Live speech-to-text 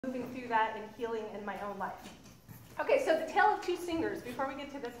moving through that and healing in my own life. Okay, so the tale of two singers, before we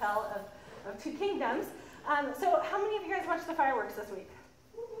get to the tale of two kingdoms. So how many of you guys watched the fireworks this week?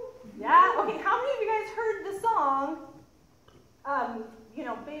 Yeah? Okay, how many of you guys heard the song,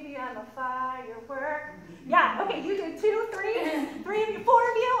 Baby, I'm a Firework? Yeah, okay, you did 2, 3 of you, 4 of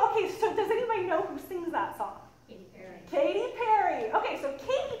you? Okay, so does anybody know who sings that song? Katy Perry. Katy Perry. Okay, so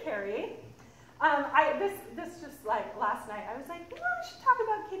Katy Perry, this just like last night, I was like, I should talk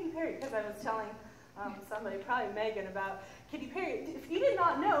about Katy Perry, because I was telling somebody, probably Megan, about Katy Perry. If you did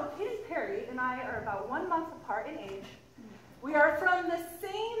not know, Katy Perry and I are about 1 month apart in age. We are from the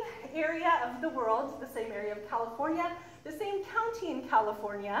same area of the world, the same area of California, the same county in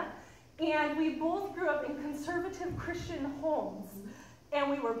California, and we both grew up in conservative Christian homes, and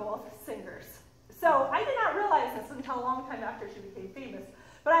we were both singers. So I did not realize this until a long time after she became famous,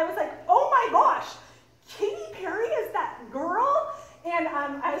 but I was like, oh my gosh, Katy Perry is that girl? And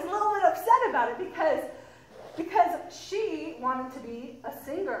I was a little bit upset about it because she wanted to be a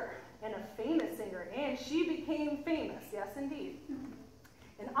singer, and a famous singer, and she became famous, yes indeed.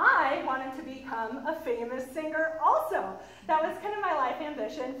 And I wanted to become a famous singer also. That was kind of my life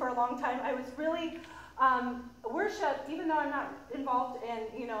ambition for a long time. I was really, worship, even though I'm not involved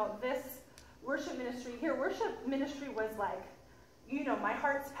in, this worship ministry here, worship ministry was like, my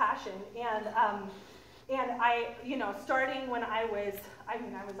heart's passion. And I, starting when I was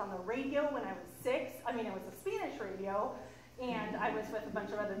on the radio when I was 6. It was a Spanish radio. And I was with a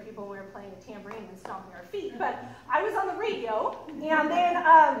bunch of other people, and we were playing a tambourine and stomping our feet. But I was on the radio, and then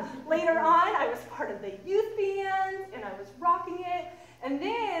later on, I was part of the youth band, and I was rocking it. And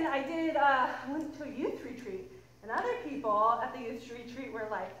then I went to a youth retreat, and other people at the youth retreat were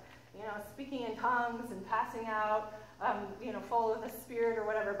like, speaking in tongues and passing out, full of the Spirit or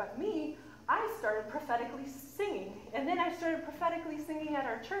whatever. But me, I started prophetically singing, and then I started prophetically singing at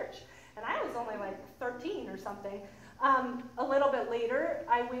our church. And I was only like 13 or something. A little bit later,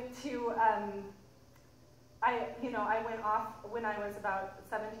 I went to, I went off when I was about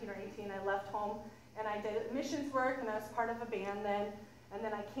 17 or 18. I left home, and I did missions work, and I was part of a band then. And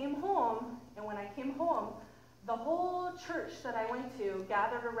then I came home, and when I came home, the whole church that I went to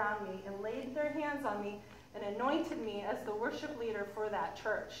gathered around me and laid their hands on me and anointed me as the worship leader for that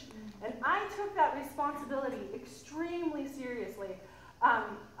church. And I took that responsibility extremely seriously.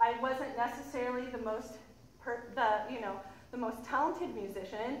 I wasn't necessarily the most talented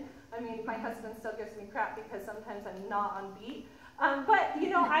musician. My husband still gives me crap because sometimes I'm not on beat. But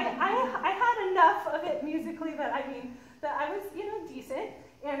I had enough of it musically that I was decent,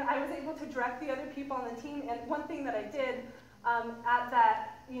 and I was able to direct the other people on the team. And one thing that I did at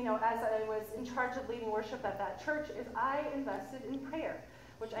that, as I was in charge of leading worship at that church, is I invested in prayer,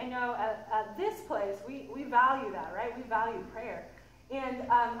 which I know at this place we value that, right? We value prayer. And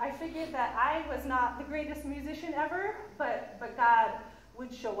I figured that I was not the greatest musician ever, but God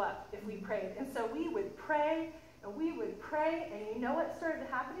would show up if we prayed. And so we would pray, and we would pray, and you know what started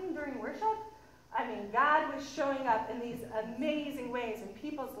happening during worship? God was showing up in these amazing ways, and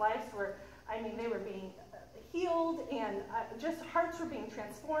people's lives were, they were being healed, and just hearts were being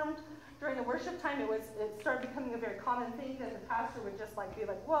transformed. During the worship time, it started becoming a very common thing that the pastor would just be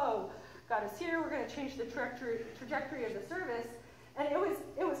like, whoa, God is here, we're going to change the trajectory of the service. And it was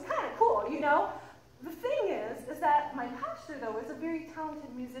kind of cool, The thing is that my pastor, though, was a very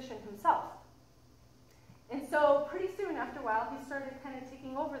talented musician himself. And so pretty soon, after a while, he started kind of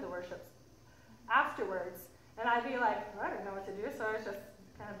taking over the worships afterwards. And I'd be like, I don't know what to do, so I was just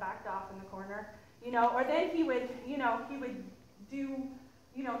kind of backed off in the corner, Or then he would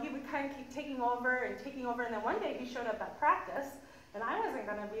kind of keep taking over. And then one day he showed up at practice, and I wasn't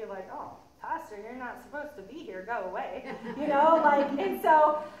going to be like, oh, Pastor, you're not supposed to be here, go away, and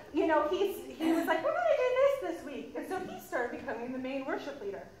so, he was like, we're going to do this week, and so he started becoming the main worship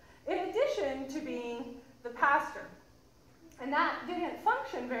leader, in addition to being the pastor, and that didn't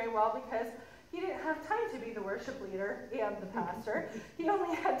function very well because he didn't have time to be the worship leader and the pastor. He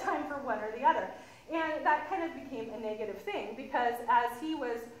only had time for one or the other, and that kind of became a negative thing because as he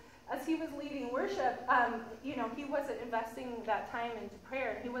was leading worship, he wasn't investing that time into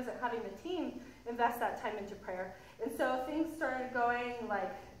prayer. He wasn't having the team invest that time into prayer. And so things started going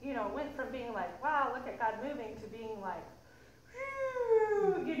went from being like, wow, look at God moving, to being like,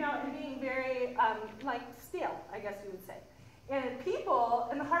 and being very, stale, I guess you would say. And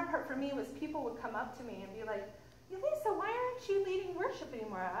the hard part for me was people would come up to me and be like, Lisa, why aren't you leading worship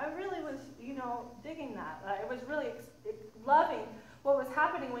anymore? I really was, digging that. I was really loving what was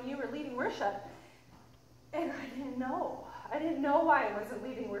happening when you were leading worship. And I didn't know. I didn't know why I wasn't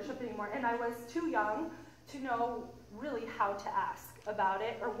leading worship anymore. And I was too young to know really how to ask. about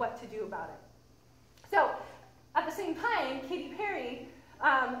it or what to do about it. So at the same time, Katy Perry,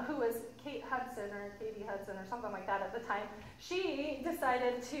 who was Kate Hudson or Katie Hudson or something like that at the time, she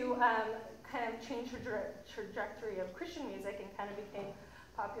decided to kind of change her trajectory of Christian music and kind of became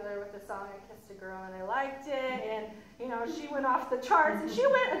popular with the song "I Kissed a Girl and I Liked It," and she went off the charts, and she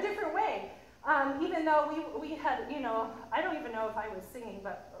went a different way. Even though we had, I don't even know if I was singing,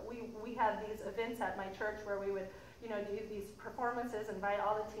 but we had these events at my church where we would, do these performances, invite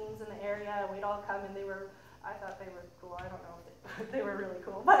all the teens in the area, and we'd all come, and I thought they were cool. I don't know if they were really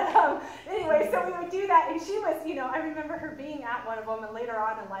cool, but anyway, so we would do that, and she was, I remember her being at one of them, and later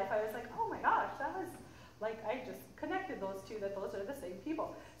on in life, I was like, oh my gosh, that was, like, I just connected those two, that those are the same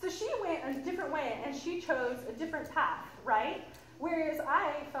people. So she went a different way, and she chose a different path, right? Whereas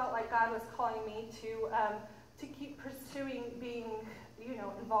I felt like God was calling me to keep pursuing being,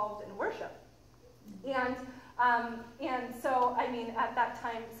 involved in worship. And so, I mean, at that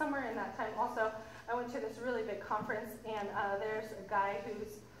time, somewhere in that time also, I went to this really big conference, and there's a guy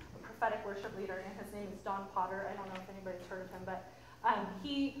who's a prophetic worship leader, and his name is Don Potter. I don't know if anybody's heard of him, but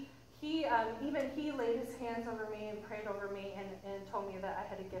he laid his hands over me and prayed over me and told me that I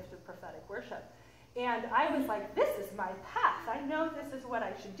had a gift of prophetic worship. And I was like, this is my path. I know this is what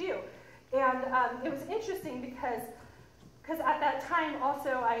I should do. And it was interesting because at that time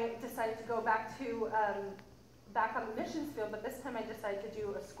also I decided to go back on the missions field, but this time I decided to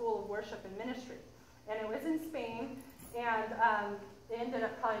do a school of worship and ministry. And it was in Spain, and it ended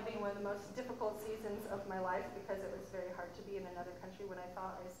up probably being one of the most difficult seasons of my life because it was very hard to be in another country when I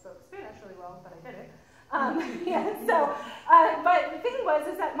thought I spoke Spanish really well, but I didn't. But the thing was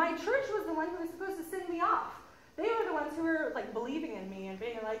that my church was the one who was supposed to send me off. They were the ones who were like believing in me and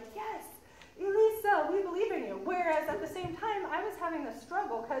being like, yes, Elisa, we believe in you. Whereas at the same time, I was having a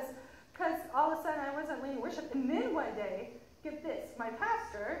struggle because all of a sudden I wasn't leading worship. And then one day, get this, my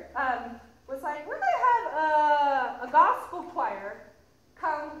pastor was like, we're going to have a gospel choir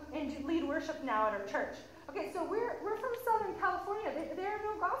come and lead worship now at our church. Okay, so we're from Southern California. There are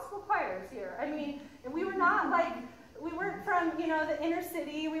no gospel choirs here. I mean, and we were not like, we weren't from, the inner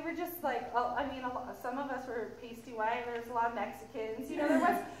city. We were just like, some of us were pasty white. There was a lot of Mexicans.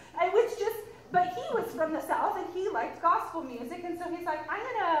 But he was from the South, and he liked gospel music, and so he's like, I'm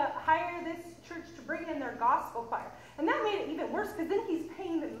going to hire this church to bring in their gospel choir. And that made it even worse, because then he's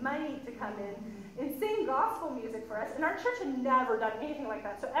paying them money to come in and sing gospel music for us, and our church had never done anything like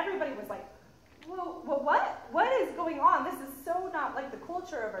that, so everybody was like, well, what is going on? This is so not like the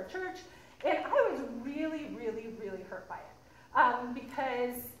culture of our church. And I was really, really, really hurt by it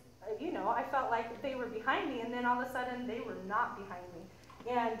because, I felt like they were behind me, and then all of a sudden they were not behind me,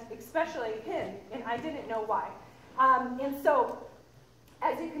 and especially him, and I didn't know why. And so,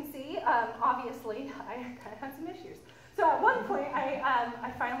 as you can see, obviously, I kind of had some issues. So at one point,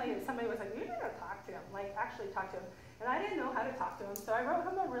 I finally, somebody was like, you need to talk to him, like actually talk to him. And I didn't know how to talk to him, so I wrote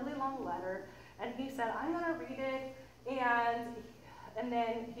him a really long letter, and he said, I'm going to read it, and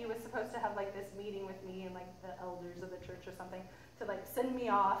then he was supposed to have like this meeting with me and like the elders of the church or something to like send me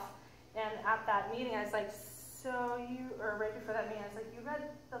off. And at that meeting, I was like, right before that meeting, I was like, you read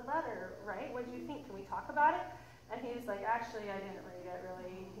the letter, right? What do you think? Can we talk about it? And he was like, actually, I didn't read it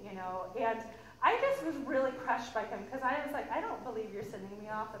really, And I just was really crushed by him because I was like, I don't believe you're sending me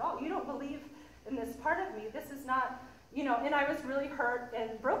off at all. You don't believe in this part of me. This is not, and I was really hurt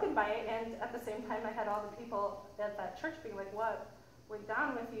and broken by it. And at the same time, I had all the people at that church being like, what went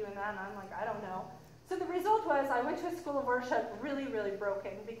down with you and that? And I'm like, I don't know. So the result was I went to a school of worship really, really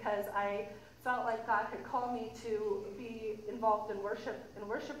broken because I felt like God had called me to be involved in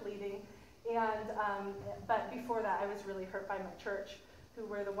worship leading. And but before that, I was really hurt by my church, who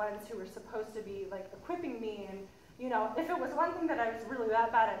were the ones who were supposed to be like equipping me. And if it was one thing that I was really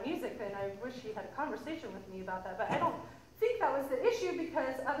that bad at music, then I wish he had a conversation with me about that. But I don't think that was the issue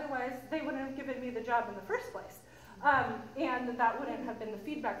because otherwise they wouldn't have given me the job in the first place. And that wouldn't have been the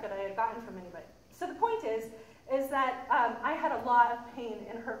feedback that I had gotten from anybody. So the point is that I had a lot of pain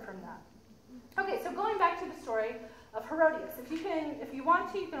and hurt from that. Okay, so going back to the story of Herodias. If you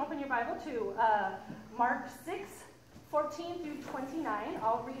want to, you can open your Bible to Mark 6:14 through 29.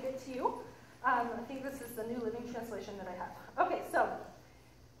 I'll read it to you. I think this is the New Living Translation that I have. Okay, so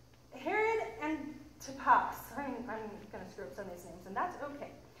Herod Antipas, I'm going to screw up some of these names, and that's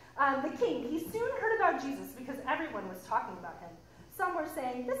okay. The king, he soon heard about Jesus because everyone was talking about him. Some were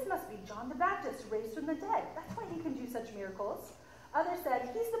saying, this must be John the Baptist raised from the dead. That's why he can do such miracles. Others said,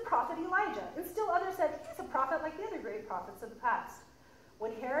 he's the prophet Elijah. And still others said, he's a prophet like the other great prophets of the past.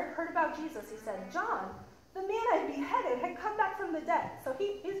 When Herod heard about Jesus, he said, John, the man I beheaded, had come back from the dead. So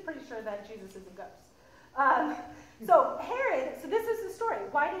he's pretty sure that Jesus is a ghost. So Herod, so this is the story.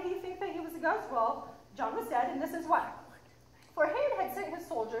 Why did he think that he was a ghost? Well, John was dead, and this is why. For Herod had sent his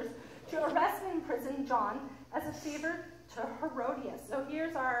soldiers to arrest and imprison John as a favor to Herodias. So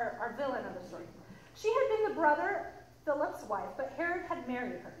here's our villain of the story. She had been the brother Philip's wife, but Herod had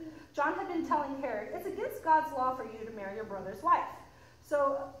married her. John had been telling Herod, it's against God's law for you to marry your brother's wife.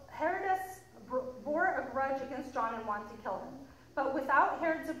 So Herodias bore a grudge against John and wanted to kill him. But without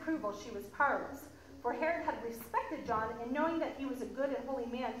Herod's approval, she was powerless. For Herod had respected John, and knowing that he was a good and holy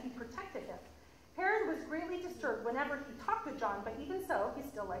man, he protected him. Herod was greatly disturbed whenever he talked with John, but even so, he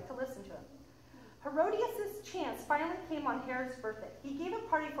still liked to listen to him. Herodias' chance finally came on Herod's birthday. He gave a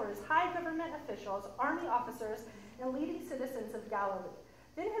party for his high government officials, army officers, and leading citizens of Galilee.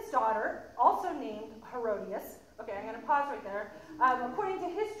 Then his daughter, also named Herodias, okay, I'm going to pause right there. According to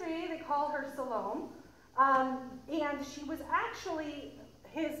history, they call her Salome, and she was actually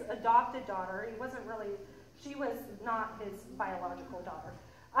his adopted daughter. She was not his biological daughter.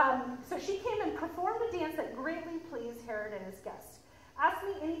 So she came and performed a dance that greatly pleased Herod and his guests. Ask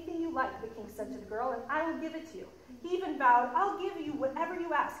me anything you like, the king said to the girl, and I will give it to you. He even vowed, I'll give you whatever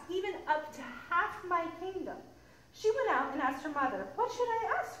you ask, even up to half my kingdom. She went out and asked her mother, what should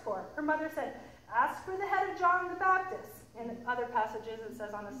I ask for? Her mother said, ask for the head of John the Baptist. In other passages, it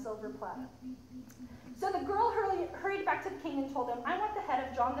says on a silver platter. So the girl hurried back to the king and told him, I want the head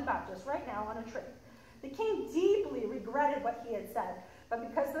of John the Baptist right now on a tray. The king deeply regretted what he had said, but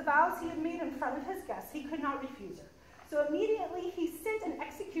because the vows he had made in front of his guests, he could not refuse her. So immediately he sent an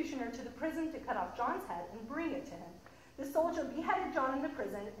executioner to the prison to cut off John's head and bring it to him. The soldier beheaded John in the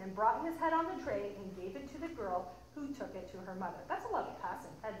prison and brought his head on the tray and gave it to the girl, who took it to her mother. That's a lot of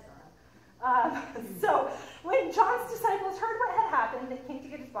passing heads around. So when John's disciples heard what had happened, they came to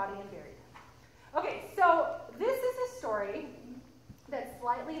get his body and buried him. Okay, so this is a story that's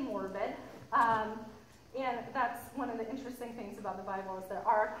slightly morbid. And that's one of the interesting things about the Bible is there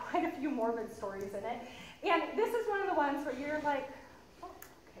are quite a few morbid stories in it. And this is one of the ones where you're like, oh,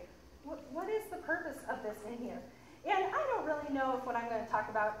 okay, what is the purpose of this in here? And I don't really know if what I'm going to talk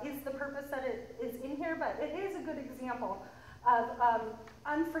about is the purpose that it is in here, but it is a good example of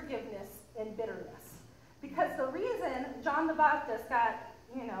unforgiveness and bitterness. Because the reason John the Baptist got,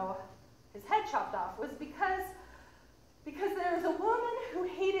 his head chopped off was because there was a woman who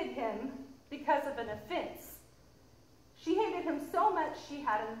hated him because of an offense. She hated him so much she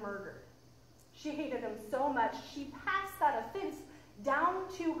had him murdered. She hated him so much she passed that offense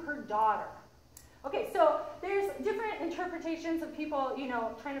down to her daughter. Okay, so there's different interpretations of people,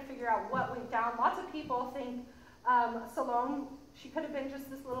 trying to figure out what went down. Lots of people think Salome, she could have been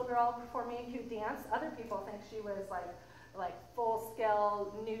just this little girl performing a cute dance. Other people think she was like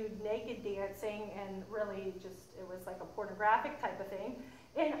full-scale, nude, naked dancing, and really just, it was like a pornographic type of thing.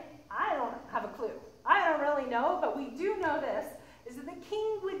 And I don't have a clue. I don't really know, but we do know this, is that the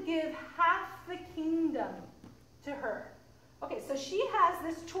king would give half the kingdom to her. Okay, so she has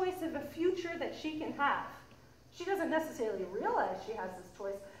this choice of a future that she can have. She doesn't necessarily realize she has this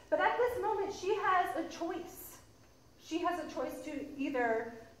choice, but at this moment she has a choice. She has a choice to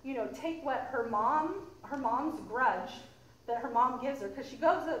either, take what her mom's grudge that her mom gives her, because she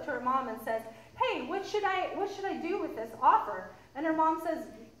goes up to her mom and says, hey, what should I do with this offer? And her mom says,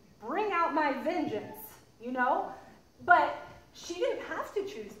 bring out my vengeance, But she didn't have to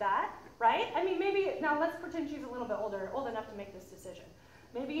choose that, right? I mean, maybe, now let's pretend she's a little bit old enough to make this decision.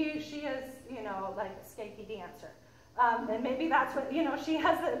 Maybe she is, like a skaky dancer. And maybe that's what, she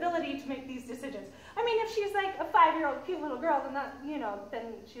has the ability to make these decisions. I mean, if she's like a 5-year-old cute little girl, then that,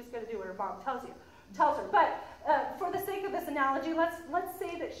 then she's going to do what her mom tells her. But for the sake of this analogy, let's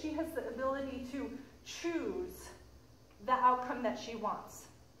say that she has the ability to choose the outcome that she wants.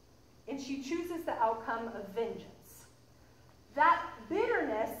 And she chooses the outcome of vengeance. That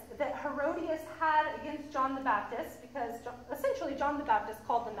bitterness that Herodias had against John the Baptist, because essentially John the Baptist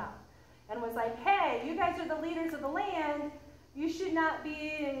called them out and was like, hey, you guys are the leaders of the land. You should not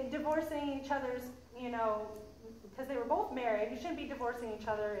be divorcing each other's, because they were both married. You shouldn't be divorcing each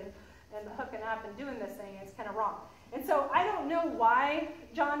other and hooking up and doing this thing. It's kind of wrong. And so I don't know why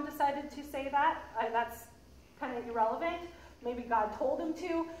John decided to say that. That's kind of irrelevant. Maybe God told him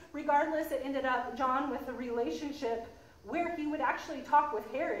to. Regardless, it ended up John with a relationship where he would actually talk with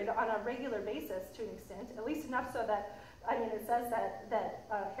Herod on a regular basis to an extent, at least enough so that, it says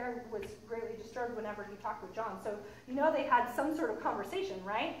that Herod was greatly disturbed whenever he talked with John. So, they had some sort of conversation,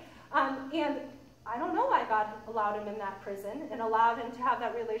 right? And I don't know why God allowed him in that prison and allowed him to have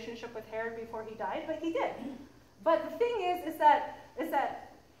that relationship with Herod before he died, but he did. But the thing is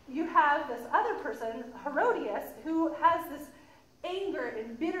that you have this other person, Herodias, who has this anger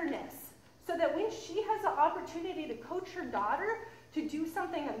and bitterness so that when she has the opportunity to coach her daughter to do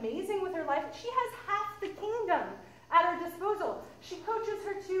something amazing with her life, she has half the kingdom at her disposal. She coaches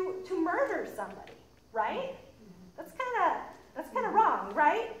her to murder somebody, right? That's kind of wrong,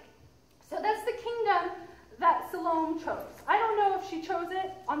 right? So that's the kingdom that Salome chose. I don't know if she chose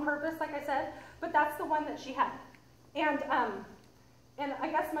it on purpose, like I said, but that's the one that she had. And I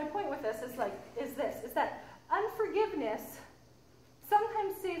guess my point with this is that unforgiveness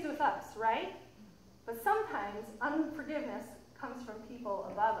sometimes stays with us, right? But sometimes unforgiveness comes from people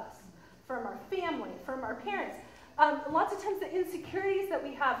above us, from our family, from our parents. Lots of times the insecurities that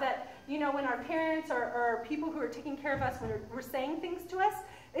we have that, when our parents or people who are taking care of us, when we're saying things to us,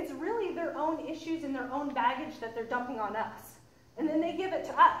 it's really their own issues and their own baggage that they're dumping on us. And then they give it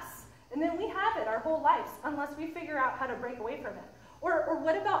to us. And then we have it our whole lives, unless we figure out how to break away from it. Or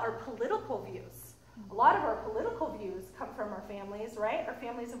what about our political views? A lot of our political views come from our families, right? Our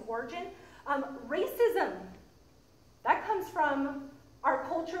families of origin. Racism, that comes from our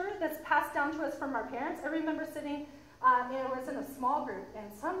culture that's passed down to us from our parents. I remember sitting, I was in a small group,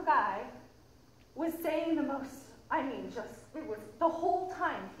 and some guy was saying the most, it was the whole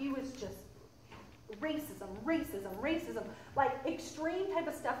time, he was just racism, like extreme type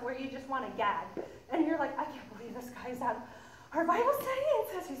of stuff where you just want to gag. And you're like, I can't believe this guy's at our Bible study and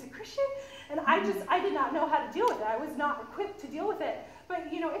says he's a Christian. And I did not know how to deal with it. I was not equipped to deal with it. But,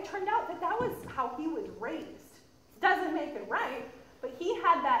 it turned out that was how he was raised. Doesn't make it right, but he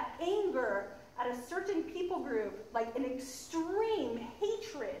had that anger at a certain people group, like an extreme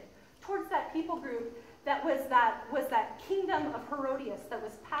hatred towards that people group that was that kingdom of Herodias that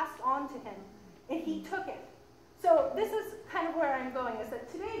was passed on to him, and he took it. So this is kind of where I'm going, is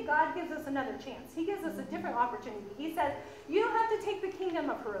that today God gives us another chance. He gives us a different opportunity. He says, you don't have to take the kingdom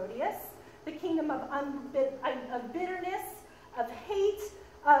of Herodias, the kingdom of bitterness, of hate,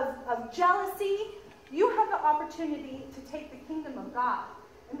 of jealousy. You have the opportunity to take the kingdom of God.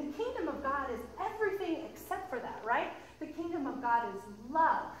 And the kingdom of God is everything except for that, right? The kingdom of God is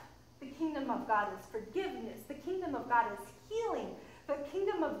love. The kingdom of God is forgiveness. The kingdom of God is healing. The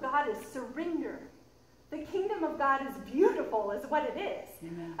kingdom of God is surrender. The kingdom of God is beautiful, is what it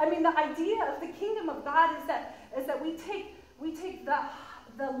is. Amen. The idea of the kingdom of God is that we take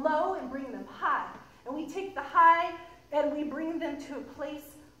the low and bring them high. And we take the high and we bring them to a place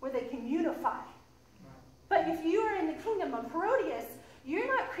where they can unify. But if you are in the kingdom of Herodias, you're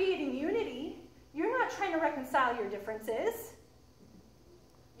not creating unity. You're not trying to reconcile your differences.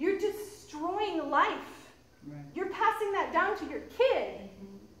 You're destroying life. Right. You're passing that down to your kid.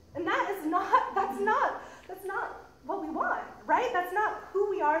 And that's not what we want, right? That's not who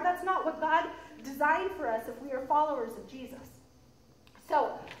we are. That's not what God designed for us if we are followers of Jesus.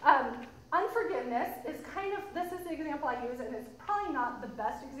 So, unforgiveness is this is the example I use, and it's probably not the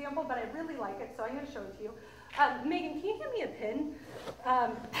best example, but I really like it, so I'm going to show it to you. Megan, can you give me a pin?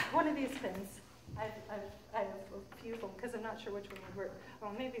 One of these pins. I have a few of them, because I'm not sure which one would work.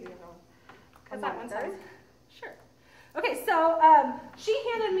 Well, maybe the other one. Because that one says, sure. Okay, so she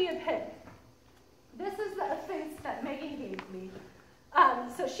handed me a pin. This is the offense that Megan gave me.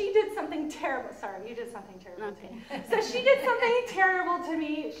 So she did something terrible. Sorry, you did something terrible to me. So she did something terrible to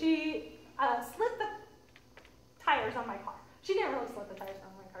me. She slit the tires on my car. She didn't really slit the tires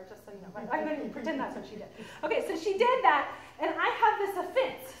on my car, just so you know, but I'm going to pretend that's what she did. Okay, so she did that, and I have this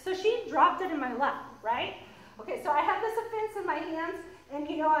offense. So she dropped it in my lap, right? Okay, so I have this offense in my hands, and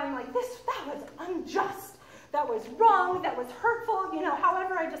I'm like, that was unjust. That was wrong, that was hurtful,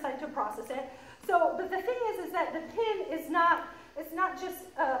 however I decide to process it. So, but the thing is that the pin is not, it's not just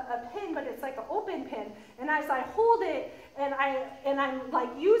a pin, but it's like an open pin. And as I hold it, and I'm like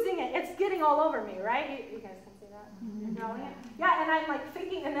using it, it's getting all over me, right? You guys can see that? Mm-hmm. You're drawing it? Yeah, and I'm like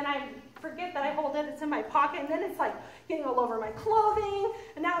thinking, and then I forget that I hold it, it's in my pocket, and then it's like getting all over my clothing,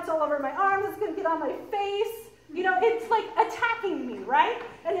 and now it's all over my arms, it's gonna get on my face. It's like attacking me, right?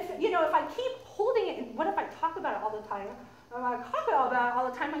 And if I keep holding it, and what if I talk about it all the time?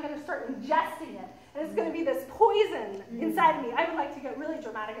 I'm going to start ingesting it. And it's going to be this poison inside of me. I would like to get really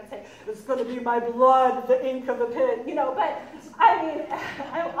dramatic and say, it's going to be my blood, the ink of a pin, but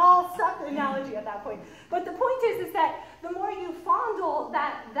I'll stop the analogy at that point. But the point is that the more you fondle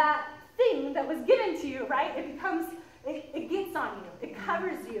that thing that was given to you, right, it gets on you. It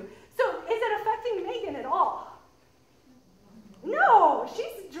covers you. So is it affecting Megan at all? No,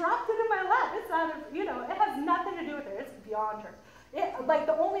 she's dropped it in my lap. It's out of, it has nothing to do with her. It's beyond her.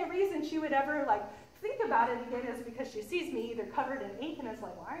 The only reason she would ever, think about it again is because she sees me either covered in ink, and it's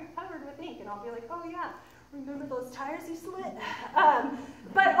like, why are you covered with ink? And I'll be like, oh, yeah, remember those tires you slit? On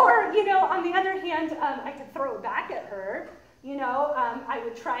the other hand, I could throw it back at her, I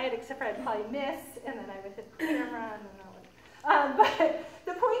would try it, except for I'd probably miss, and then I would hit the camera, and then I would. But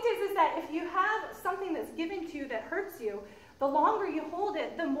the point is that if you have something that's given to you that hurts you, the longer you hold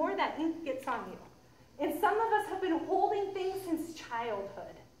it, the more that ink gets on you. And some of us have been holding things since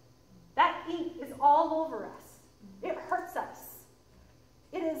childhood. That ink is all over us. It hurts us.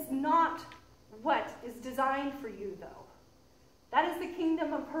 It is not what is designed for you, though. That is the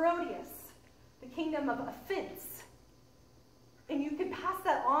kingdom of Herodias, the kingdom of offense. And you can pass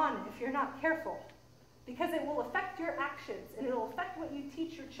that on if you're not careful, because it will affect your actions, and it will affect what you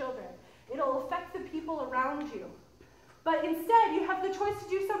teach your children. It will affect the people around you. But instead, you have the choice to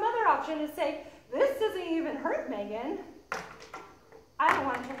do some other option and say, this doesn't even hurt Megan. I don't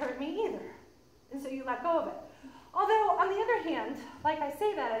want it to hurt me either. And so you let go of it. Although, on the other hand, like I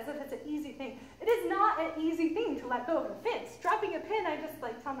say that as if it's an easy thing, it is not an easy thing to let go of an offense. Dropping a pin, I just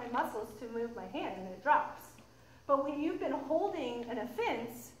tell my muscles to move my hand and it drops. But when you've been holding an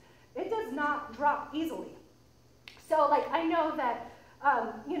offense, it does not drop easily. So, I know that,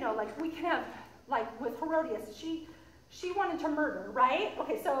 we can have, with Herodias, she wanted to murder, right?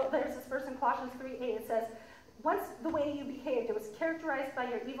 Okay, so there's this verse in Colossians 3:8. It says, once the way you behaved, it was characterized by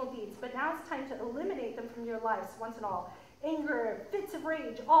your evil deeds, but now it's time to eliminate them from your lives once and all. Anger, fits of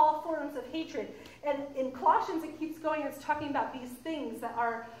rage, all forms of hatred. And in Colossians, it keeps going. It's talking about these things that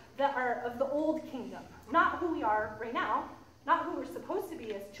are of the old kingdom, not who we are right now, not who we're supposed to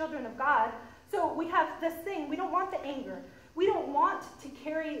be as children of God. So we have this thing. We don't want the anger. We don't want to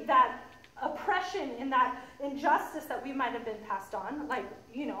carry that oppression and that injustice that we might have been passed on.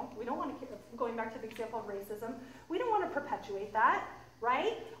 We don't want to, going back to the example of racism, we don't want to perpetuate that,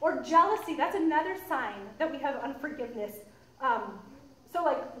 right? Or jealousy, that's another sign that we have unforgiveness.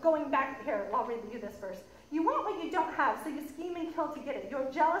 Going back here, I'll read you this verse. You want what you don't have, so you scheme and kill to get it. You're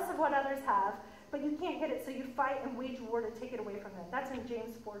jealous of what others have, but you can't get it, so you fight and wage war to take it away from them. That's in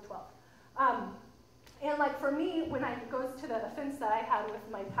James 4:12. And for me, when it goes to the offense that I had with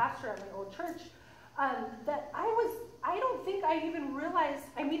my pastor at my old church, that I don't think I even realized,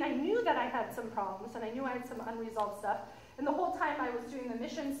 I knew that I had some problems, and I knew I had some unresolved stuff. And the whole time I was doing the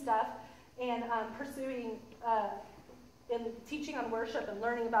mission stuff and pursuing and teaching on worship and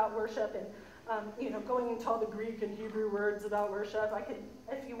learning about worship and going into all the Greek and Hebrew words about worship. I could,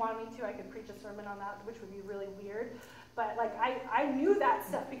 if you wanted me to, I could preach a sermon on that, which would be really weird. But I knew that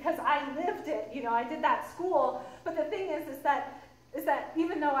stuff because I lived it. I did that school. But the thing is that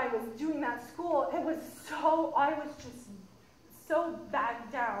even though I was doing that school, I was just so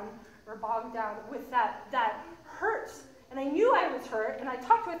bogged down with that hurt. And I knew I was hurt. And I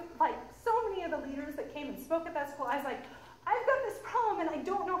talked with so many of the leaders that came and spoke at that school. I was like, I've got this problem and I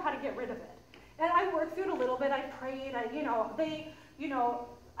don't know how to get rid of it. And I worked through it a little bit. I prayed. I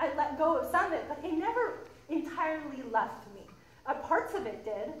let go of some of it, but it never entirely left me. Parts of it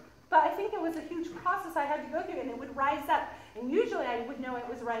did, but I think it was a huge process I had to go through, and it would rise up. And usually I would know it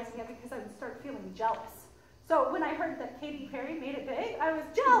was rising up because I would start feeling jealous. So when I heard that Katy Perry made it big, I was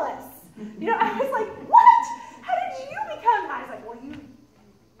jealous. I was like, what? How did you become? I was like, well, you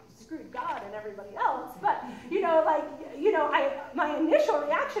screwed God and everybody else. But, my initial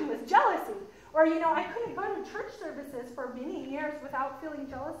reaction was jealousy. Or, I couldn't go to church services for many years without feeling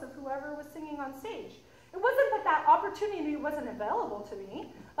jealous of whoever was singing on stage. It wasn't that opportunity wasn't available to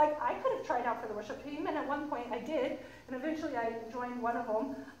me. I could have tried out for the worship team, and at one point I did, and eventually I joined one of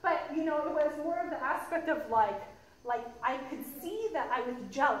them. But, it was more of the aspect of, I could see that I was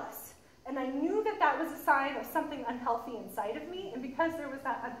jealous. And I knew that was a sign of something unhealthy inside of me, and because there was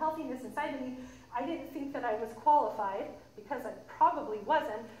that unhealthiness inside of me, I didn't think that I was qualified, because I probably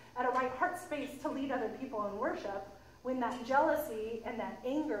wasn't, at a right heart space to lead other people in worship when that jealousy and that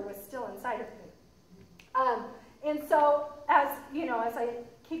anger was still inside of me. And so, as I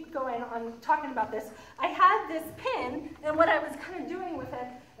keep going on talking about this, I had this pin, and what I was kind of doing with it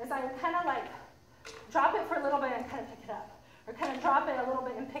is I would kind of drop it for a little bit and kind of pick it up, or kind of drop it a little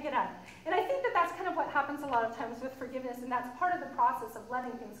bit and pick it up. And I think that that's kind of what happens a lot of times with forgiveness, and that's part of the process of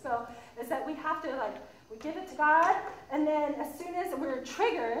letting things go, is that we have to, we give it to God, and then as soon as we're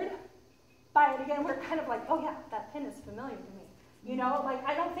triggered by it again, we're kind of like, oh yeah, that pin is familiar to me.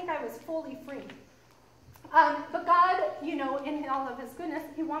 I don't think I was fully free. But God, in all of his goodness,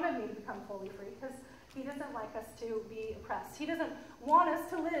 he wanted me to become fully free, because he doesn't like us to be oppressed. He doesn't want us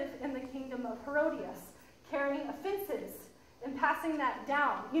to live in the kingdom of Herodias, carrying offenses and passing that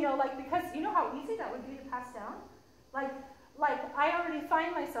down. Because you know how easy that would be to pass down? I already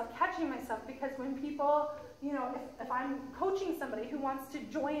find myself catching myself, because when people, if I'm coaching somebody who wants to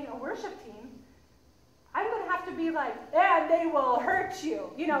join a worship team, I'm going to have to be and they will hurt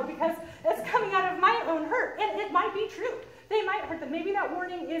you, because it's coming out of my own hurt. And it might be true. they might hurt them. Maybe that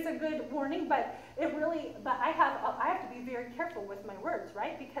warning is a good warning, but I have to be very careful with my words,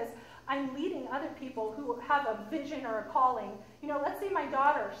 right? Because I'm leading other people who have a vision or a calling. Let's say my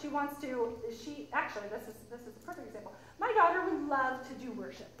daughter, this is a perfect example. My daughter would love to do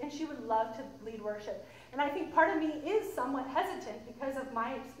worship, and she would love to lead worship. And I think part of me is somewhat hesitant because of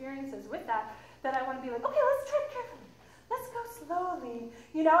my experiences with that I want to be like, okay, let's tread carefully. Let's go slowly,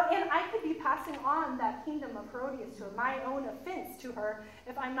 and I could be passing on that kingdom of Herodias to her, my own offense to her,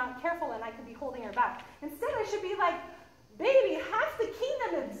 if I'm not careful, and I could be holding her back. Instead, I should be like, baby, half the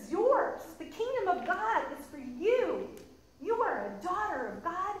kingdom is yours. The kingdom of God is for you. You are a daughter of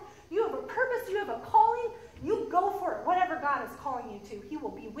God. You have a purpose. You have a calling. You go for it. Whatever God is calling you to, he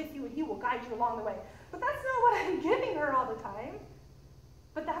will be with you, and he will guide you along the way. But that's not what I'm giving her all the time.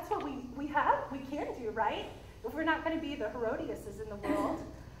 But that's what we can do, right? If we're not going to be the Herodiases in the world.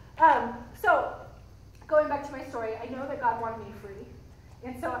 So, going back to my story, I know that God wanted me free.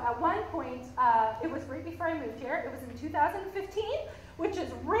 And so at one point, it was right before I moved here. It was in 2015, which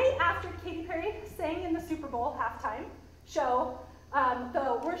is right after Katy Perry sang in the Super Bowl halftime show.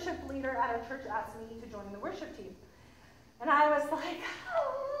 The worship leader at our church asked me to join the worship team. And I was like,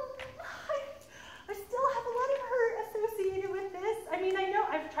 I still have a lot of hurt associated with this. I mean, I know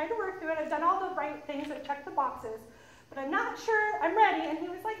I've tried to work through it. I've done all the right things. I've checked the boxes. But I'm not sure I'm ready. And he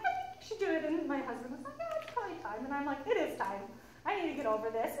was like, I think you should do it. And my husband was like, yeah, it's probably time. And I'm like, it is time. I need to get over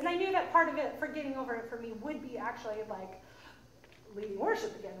this. And I knew that part of it, for getting over it for me, would be actually like leading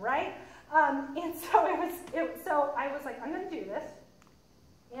worship again, right? And so so I was like, I'm going to do this.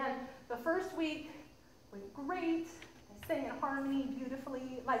 And the first week went great. I sang in harmony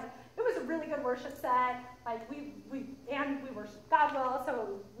beautifully. Like, it was a really good worship set. Like, we worshiped God well,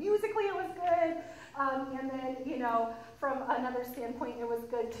 so musically it was good. And then, from another standpoint, it was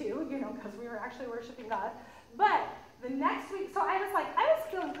good too, because we were actually worshiping God. But the next week, so I was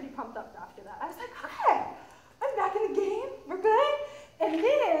feeling pretty pumped up after that. I was like, hi, I'm back in the game. We're good. And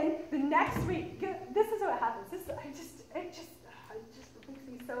then the next week, this is what happens. It just makes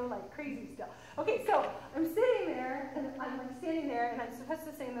me so like crazy still. Okay, so I'm sitting there, and I'm like standing there, and I'm supposed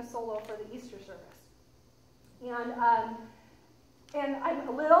to sing the solo for the Easter service. And I'm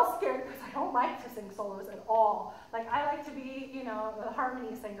a little scared because I don't like to sing solos at all. Like, I like to be, the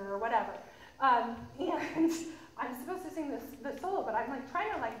harmony singer or whatever. And I'm supposed to sing the solo, but I'm like trying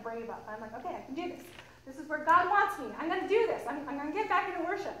to like brave up. I'm like, okay, I can do this. This is where God wants me. I'm going to do this. I'm going to get back into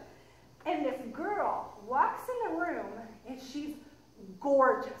worship. And this girl walks in the room, and she's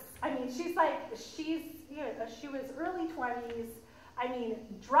gorgeous. I mean, she was early 20s. I mean,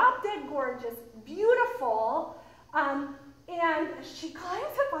 drop dead gorgeous, beautiful. And she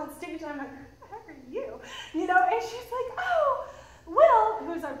climbs up on stage, and I'm like, who the heck are you? And she's like, oh, Will,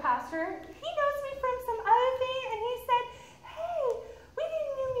 who's our pastor, he knows me from some other thing, and he said, hey, we need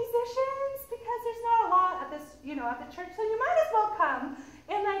new musicians because there's not a lot at this, at the church, so you might as well come.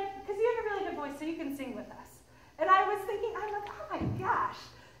 And because you have a really good voice, so you can sing with us. And I was thinking, I'm like, oh my gosh,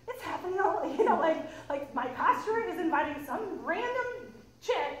 it's happening all, like my pastor is inviting some random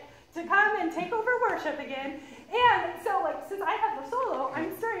chick to come and take over worship again. And so, since I have the solo,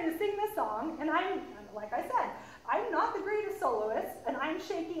 I'm starting to sing this song, and like I said, I'm not the greatest soloist, and I'm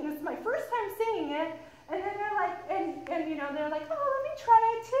shaky, and it's my first time singing it. And then they're like, they're like, oh, let me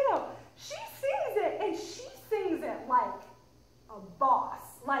try it too. She sings it, and she sings it like a boss.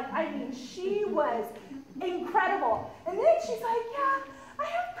 She was incredible. And then she's like, yeah, I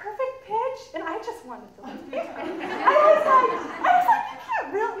have perfect pitch. And I just wanted to leave. I was like, you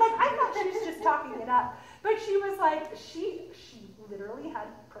can't really, I thought she was just talking it up. But she was like, she literally had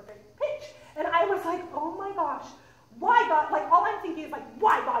perfect pitch. And I was like, oh my gosh, why God? All I'm thinking is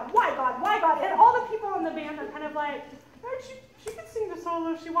why God, why God, why God? And all the people in the band are kind of like, she can sing the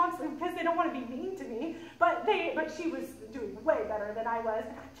solo if she wants to, because they don't want to be mean to me. But she was doing way better than I was.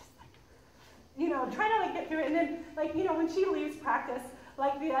 And I'm just trying to get through it. And then when she leaves practice,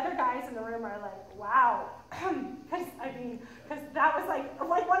 the other guys in the room are like, wow. Because that was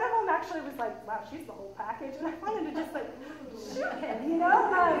one of them actually was like, wow, she's the whole package. And I wanted to just shoot him, and then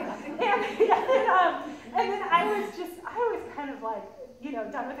I was kind of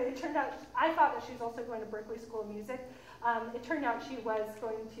done with it. It turned out, I thought that she was also going to Berklee School of Music. It turned out she was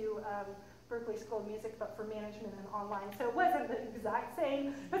going to Berklee School of Music, but for management and online. So it wasn't the exact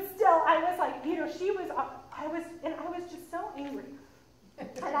same, but still, I was like, I was just so angry.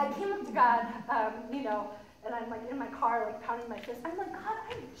 And I came up to God, and I'm in my car, pounding my fist. I'm like, God,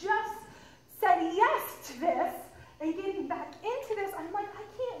 I just said yes to this, and getting back into this, I'm like, I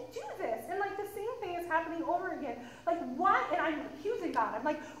can't do this. And the same thing is happening over again. Why? And I'm accusing God. I'm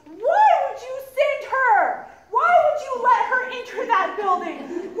like, why would you send her? Why would you let her enter that building.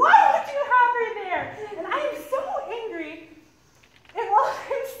 Why would you have her there? And I am so angry. And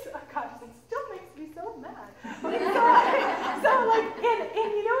gosh, it still makes me so mad. And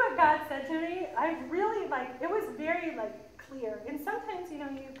you know what God said to me? I really, it was very, clear. And sometimes, you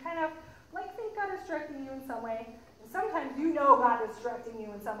kind of, think God is directing you in some way. And sometimes you know God is directing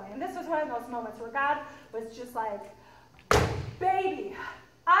you in some way. And this was one of those moments where God was just like, baby,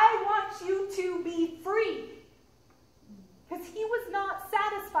 I want you to be free. Because he was not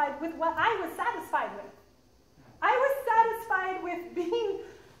satisfied with what I was satisfied with. I was satisfied with being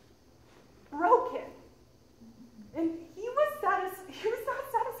broken. And he was not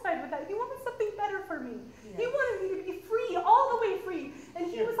satisfied with that. He wanted something better for me. Yes. He wanted me to be free, all the way free. And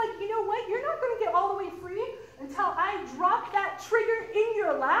he was like, you know what? You're not going to get all the way free until I drop that trigger in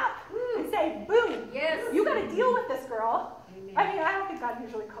your lap and say, boom, yes. You got to deal with this, girl. Amen. I mean, I don't think God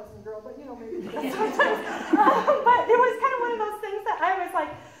usually calls me girl, but maybe he does sometimes. But it was kind of one of those things that I was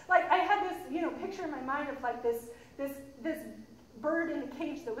like I had this, picture in my mind of this bird in a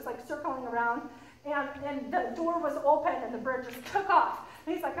cage that was circling around, and the door was open and the bird just took off.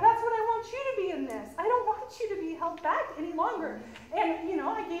 And he's like, that's what I want you to be in this. I don't want you to be held back any longer. And,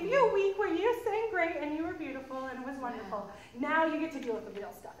 I gave you a week where you sang great and you were beautiful and it was wonderful. Now you get to deal with the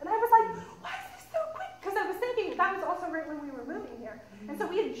real stuff. And I was like, why is this so quick? Because I was thinking that was also right when we were moving here. And so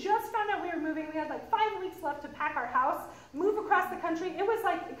we had just found out we were moving. We had 5 weeks left to pack our house, move across the country. It was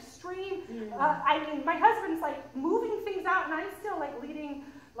extreme. My husband's moving things out and I'm still leading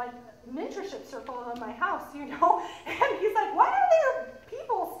mentorship circle of my house, And he's like, why are there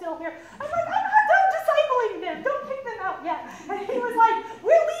people still here? I'm like, I'm not done discipling them. Don't kick them out yet. And he was like,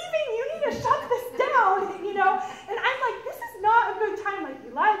 we're leaving. You need to shut this down, And I'm like, this is not a good time.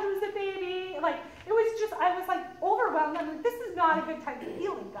 Elijah was a baby. It was just, I was overwhelmed. I'm like, this is not a good time for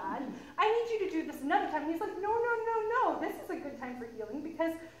healing, God. I need you to do this another time. And he's like, no. This is a good time for healing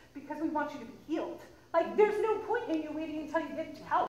because we want you to be healed. There's no point in you waiting until you get help.